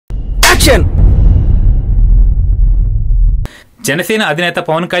Action. Janasena అధినేత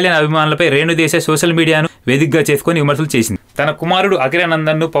Pawan Kalyan అభిమానులపై Renu Desai social మీడియాను వేదికగా చేసుకుని విమర్శలు చేసింది. తన కుమారుడు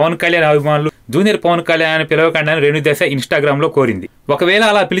అఖిరానందన్ ను పవన్ కళ్యాణ్ అభిమానులు జూనియర్ పవన్ కళ్యాణ్ అని పిలవకండి అని రేణుదేశాయ్ ఇన్స్టాగ్రామ్ లో కోరింది. ఒకవేళ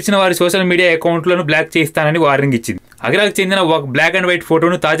అలా పిలిచిన వారి సోషల్ మీడియా అకౌంట్లను బ్లాక్ చేయిస్తానని వార్నింగ్ ఇచ్చింది. అఖిరాకు చెందిన ఒక బ్లాక్ అండ్ వైట్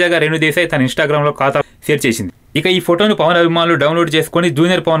ఫోటోను తాజాగా రేణుదేశాయ్ తన ఇన్స్టాగ్రామ్ లో ఖాతా షేర్ చేసింది. ఇక ఈ ఫోటోను పవన్ అభిమానులు డౌన్లోడ్ చేసుకుని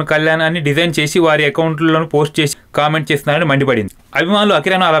జూనియర్ పవన్ కళ్యాణ్ అని డిజైన్ చేసి వారి అకౌంట్లను పోస్ట్ చేసి కామెంట్ చేస్తున్నారని మండిపడింది. అభిమానులు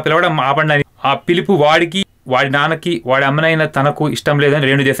అఖిరాను అలా పిలవడం ఆపండి, ఆ పిలుపు వాడికి, వాడి నాన్నకి, వాడి అమ్మనైనా తనకు ఇష్టం లేదని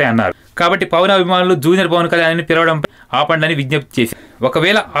రేణుదేశాయ్ అన్నారు. కాబట్టి పవన్ అభిమానులు జూనియర్ పవన్ కళ్యాణ్ అని పిలవడం ఆపండి అని విజ్ఞప్తి చేశారు.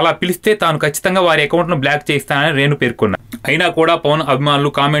 ఒకవేళ అలా పిలిస్తే తాను ఖచ్చితంగా వారి అకౌంట్ను బ్లాక్ చేయిస్తానని రేణు పేర్కొన్నారు. అయినా కూడా పవన్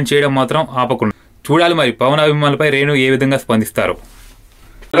అభిమానులు కామెంట్ చేయడం మాత్రం ఆపకుండా చూడాలి మరి పవన్ అభిమానులపై రేణు ఏ విధంగా స్పందిస్తారు.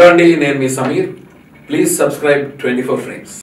 హలో అండి, నేను మీ సమీర్. Please subscribe 24 frames.